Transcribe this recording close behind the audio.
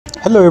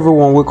Hello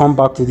everyone, welcome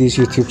back to this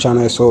YouTube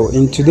channel. So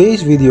in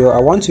today's video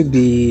I want to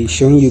be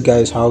showing you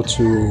guys how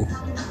to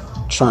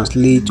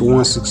translate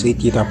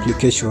 1688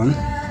 application.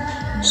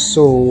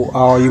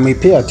 So you may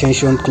pay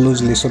attention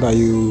closely so that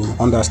you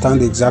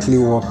understand exactly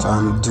what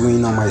I'm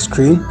doing on my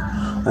screen,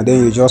 and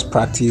then you just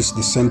practice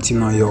the same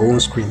thing on your own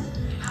screen.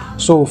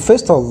 So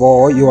first of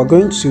all, you are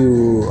going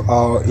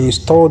to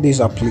install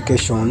this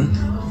application,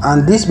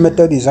 and this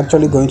method is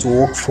actually going to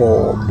work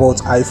for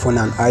both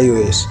iPhone and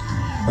iOS.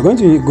 You're going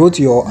to go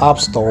to your app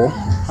store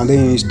and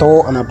then you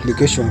install an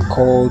application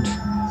called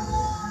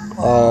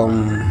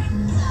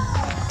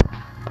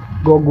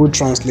Google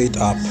Translate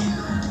app.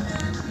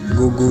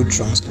 Google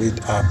Translate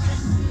app.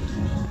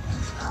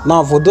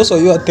 Now, for those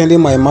of you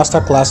attending my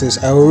master classes,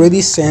 I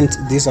already sent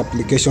this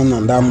application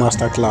on that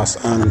master class,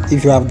 and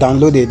if you have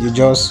downloaded, you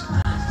just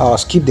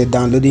skip the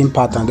downloading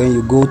part and then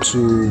you go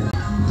to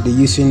the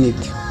using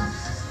it.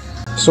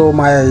 So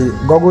my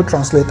Google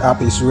Translate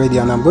app is ready,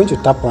 and I'm going to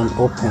tap on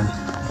open.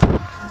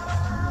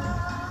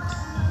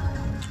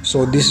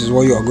 So this is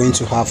what you are going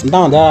to have.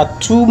 Now there are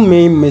two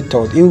main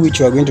methods in which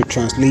you are going to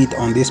translate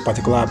on this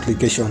particular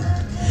application.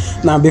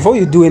 Now before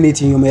you do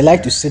anything, you may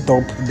like to set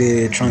up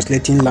the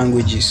translating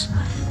languages.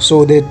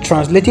 So the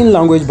translating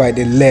language by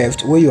the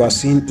left, where you are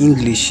seeing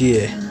English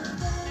here,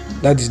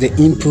 that is the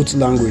input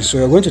language. So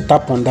you're going to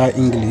tap on that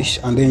English,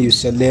 and then you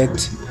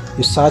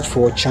search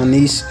for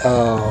Chinese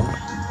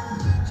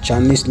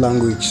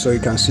language. So you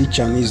can see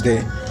Chinese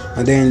there.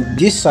 And then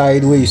this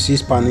side where you see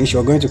Spanish,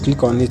 you're going to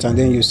click on it and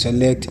then you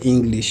select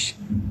English.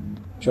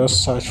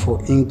 Just search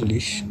for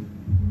English.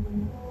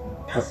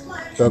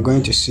 You're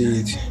going to see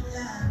it.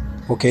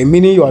 Okay,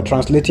 meaning you are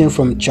translating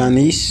from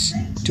Chinese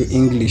to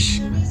English.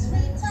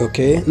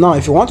 Okay, now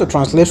if you want to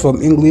translate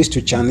from English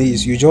to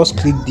Chinese, you just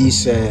click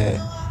these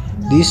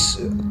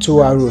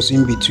two arrows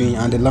in between,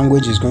 and the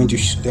language is going to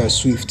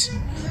shift.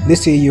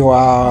 Let's say you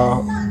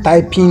are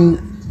typing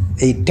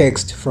a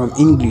text from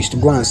English to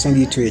go and send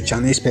it to a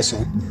Chinese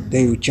person,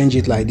 then you change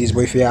it like this.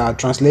 But if you are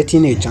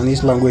translating a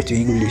Chinese language to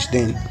English,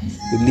 then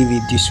you leave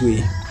it this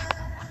way.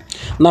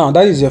 Now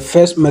that is the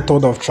first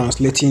method of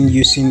translating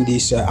using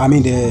this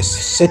the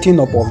setting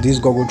up of this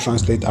Google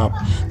Translate app.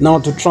 Now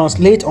to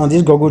translate on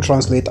this Google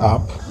Translate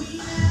app,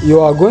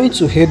 you are going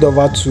to head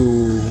over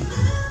to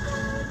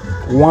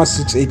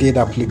 1688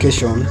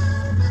 application.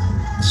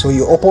 So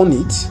you open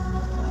it,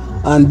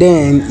 and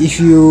then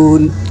if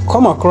you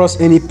come across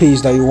any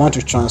page that you want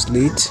to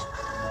translate,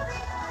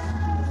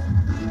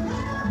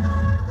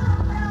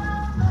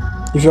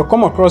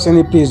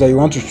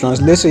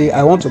 let's say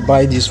I want to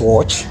buy this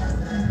watch.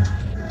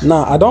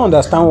 Now I don't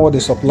understand what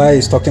the supplier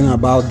is talking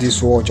about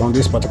this watch on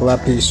this particular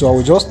page, so I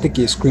will just take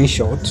a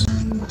screenshot.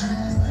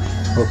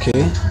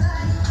 Okay,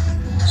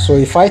 so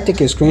if I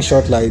take a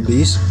screenshot like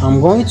this, I'm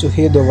going to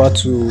head over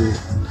to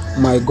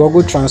my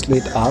Google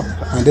Translate app,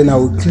 and then I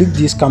will click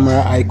this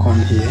camera icon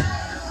here,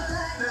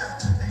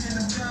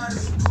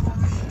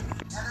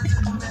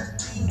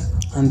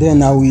 and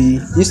then I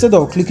will, instead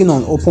of clicking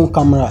on open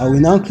camera, I will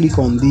now click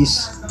on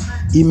this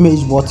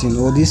image button,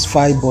 or this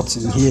file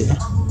button here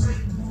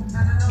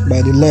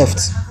by the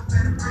left,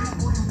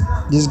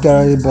 this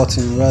gallery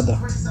button rather.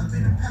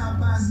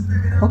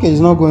 Okay, it's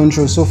not going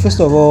through. So first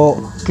of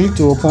all, click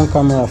to open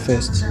camera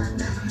first,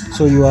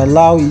 so you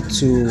allow it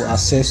to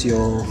access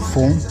your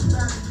phone.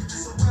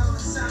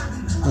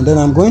 And then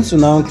I'm going to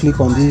now click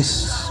on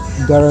this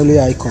gallery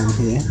icon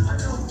here.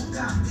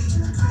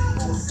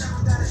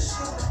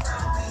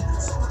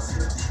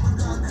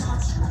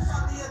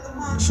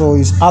 So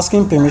it's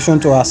asking permission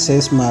to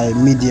access my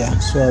media,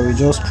 so I will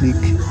just click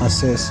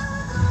access,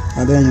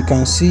 and then you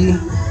can see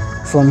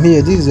from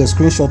here, this is a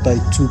screenshot I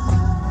took.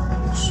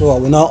 So I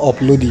will now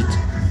upload it,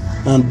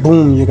 and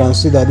boom, you can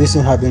see that this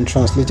thing has been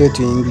translated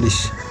to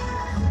English.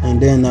 And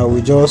then I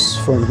will just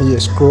from here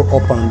scroll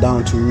up and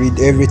down to read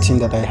everything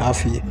that I have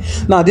here.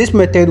 Now this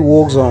method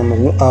works on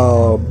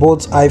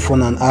both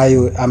iPhone and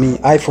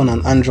iPhone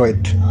and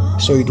Android,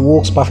 so it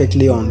works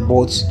perfectly on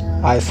both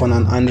iPhone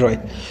and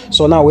Android.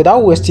 So now,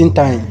 without wasting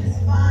time,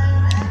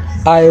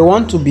 I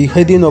want to be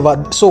heading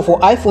over. So for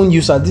iPhone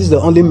user, this is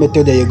the only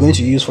method that you're going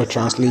to use for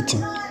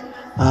translating.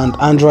 And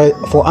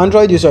for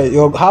Android user,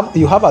 you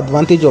have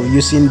advantage of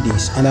using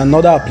this and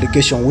another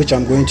application which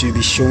I'm going to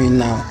be showing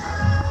now.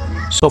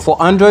 So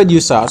for Android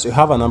users, you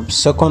have a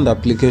second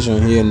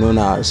application here known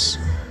as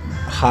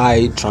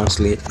Hi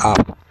Translate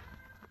app.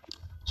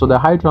 So the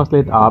Hi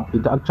Translate app,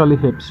 it actually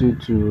helps you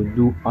to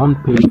do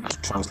on-page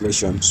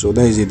translation. So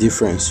there is a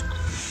difference.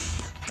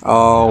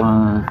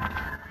 For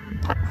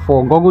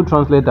Google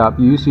Translate app,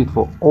 you use it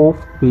for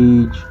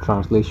off-page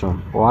translation.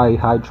 For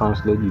Hi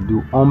Translate, you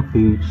do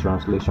on-page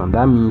translation.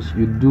 That means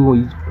you do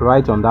it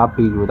right on that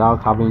page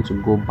without having to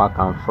go back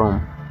and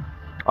from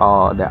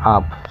the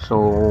app.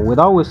 So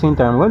without wasting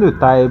time, I'm going to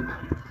type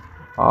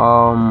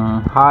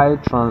Hi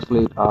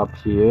Translate app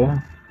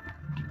here,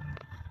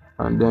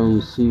 and then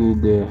you see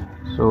there.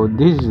 So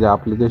this is the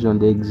application,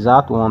 the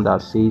exact one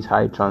that says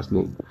Hi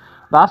Translate.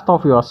 That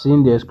stuff you are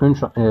seeing there, screen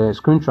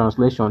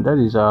translation,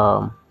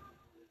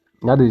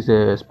 that is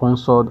a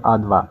sponsored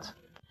advert.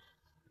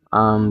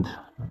 and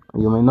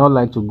you may not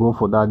like to go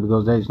for that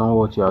because that is not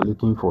what you are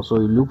looking for. So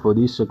you look for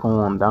this second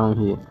one down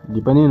here,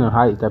 depending on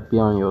how it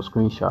appears on your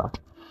screenshot,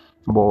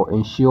 but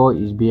ensure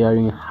it's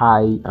bearing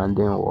high and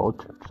then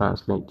what,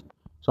 translate.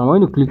 So I'm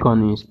going to click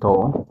on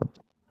install.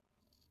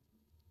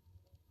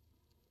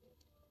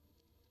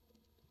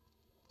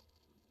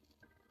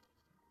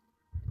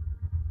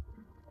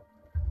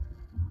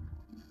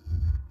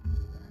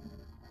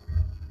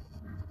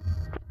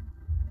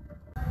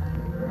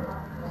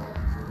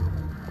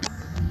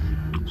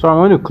 So I'm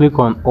going to click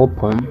on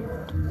open,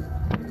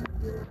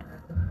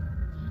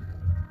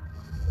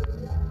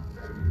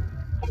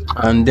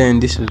 and then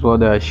this is what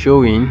they are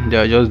showing. They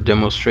are just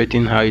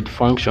demonstrating how it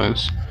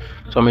functions.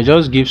 So I may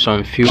just give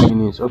some few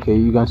minutes. Okay,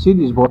 you can see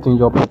this button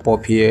just pop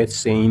up here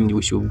saying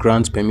we should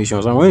grant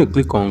permission. So I'm going to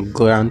click on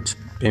grant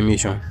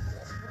permission.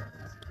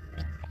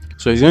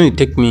 So it's going to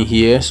take me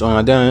here.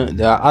 So then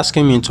they are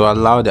asking me to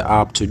allow the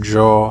app to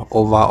draw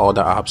over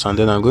other apps, and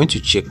then I'm going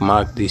to check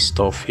mark this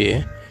stuff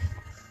here,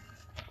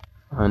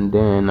 and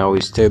then I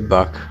will step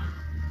back,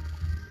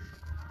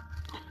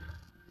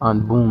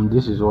 and boom,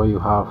 this is what you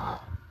have.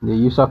 The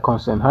user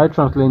consent. High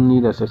translate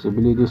need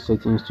accessibility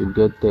settings to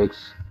get text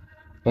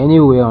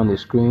anywhere on the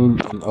screen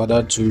in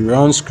order to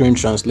run screen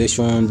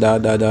translation.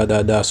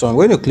 So I'm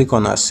going to click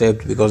on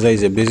accept because that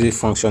is a basic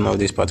function of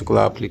this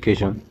particular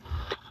application.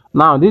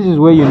 Now this is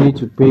where you need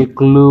to pay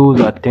close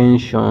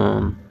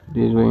attention.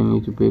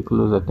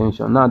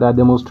 Now they're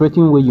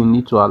demonstrating where you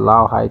need to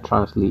allow high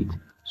translate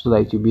so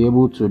that you'll be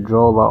able to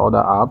draw over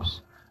other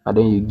apps, and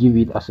then you give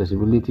it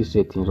accessibility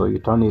settings or you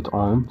turn it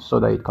on so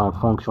that it can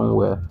function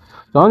well.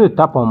 So I'm going to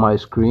tap on my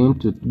screen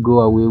to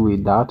go away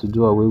with that, to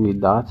do away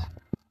with that,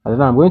 and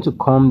then I'm going to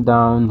come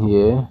down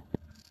here,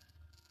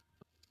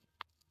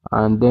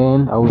 and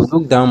then I will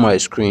look down my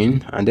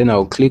screen, and then I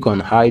will click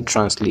on high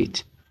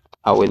translate.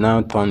 I will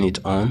now turn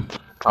it on.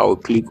 I will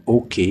click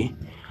OK,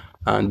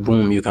 and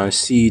boom, you can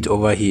see it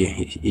over here.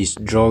 It's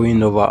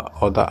drawing over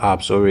other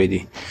apps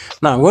already.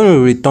 Now I'm going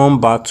to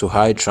return back to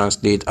high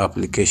translate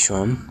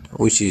application,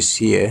 which is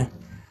here.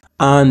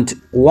 And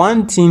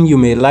one thing you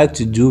may like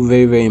to do,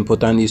 very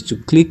important, is to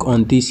click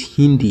on this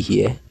Hindi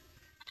here.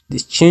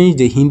 This change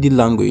the Hindi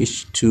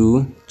language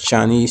to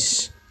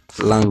Chinese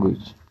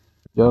language.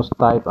 Just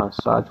type and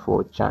search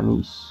for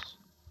Chinese.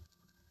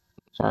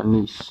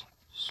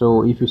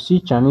 So if you see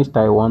Chinese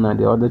Taiwan and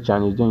the other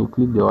Chinese, then you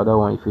click the other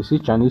one. If you see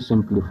Chinese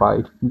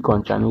simplified, click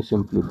on Chinese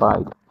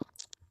simplified.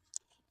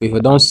 If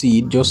you don't see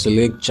it, just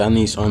select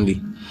Chinese only.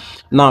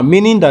 Now,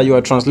 meaning that you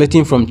are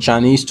translating from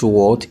Chinese to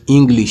what?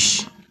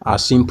 English.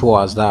 As simple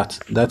as that.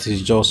 That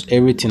is just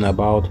everything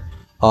about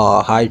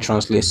high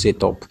translate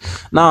setup.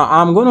 Now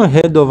I'm going to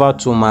head over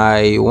to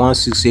my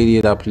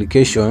 1688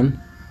 application,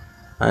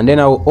 and then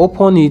I'll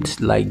open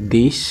it like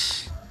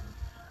this,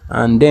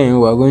 and then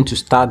we're going to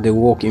start the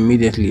work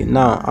immediately.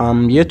 Now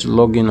I'm here to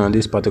log in on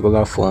this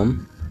particular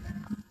phone,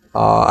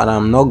 and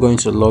I'm not going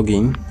to log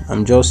in.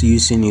 I'm just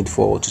using it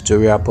for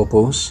tutorial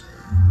purpose,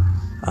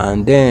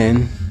 and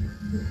then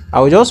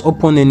I will just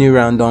open any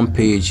random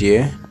page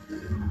here.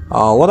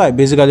 What I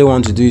basically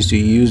want to do is to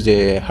use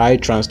the high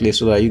translate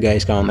so that you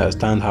guys can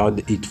understand how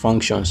it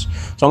functions.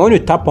 So I'm going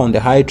to tap on the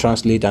high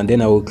translate, and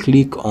then I will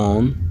click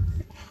on,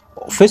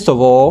 first of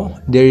all,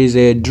 there is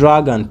a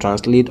drag and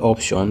translate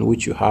option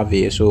which you have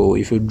here. So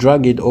if you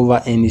drag it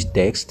over any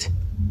text,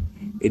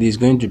 it is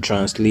going to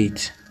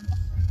translate.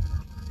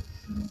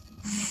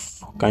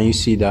 Can you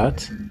see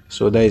that?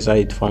 So that is how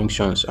it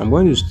functions. I'm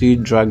going to still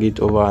drag it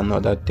over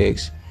another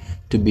text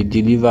to be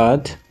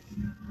delivered.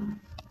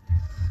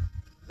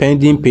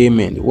 Pending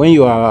payment. When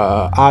you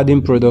are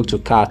adding product to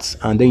carts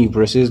and then you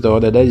process the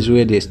order, that is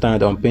where they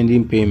stand on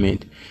pending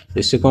payment.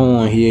 The second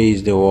one here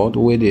is the word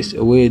where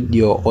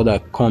your order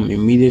come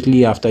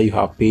immediately after you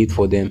have paid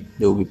for them.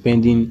 They will be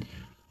pending.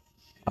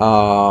 They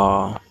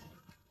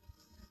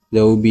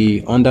will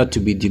be under to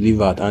be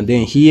delivered, and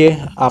then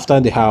here after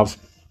they have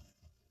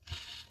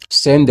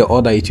send the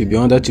order, it will be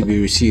under to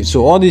be received.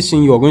 So all these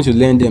things you are going to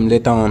learn them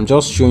later on. I'm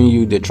just showing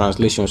you the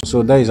translation.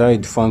 So that is how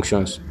it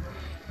functions.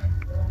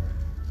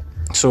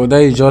 So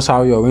that is just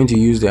how you are going to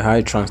use the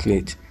high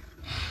translate.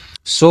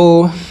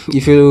 So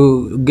if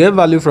you get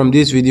value from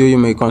this video, you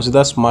may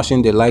consider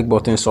smashing the like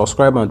button,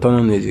 subscribe, and turn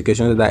on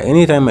notifications so that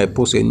anytime I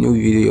post a new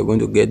video, you're going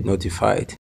to get notified.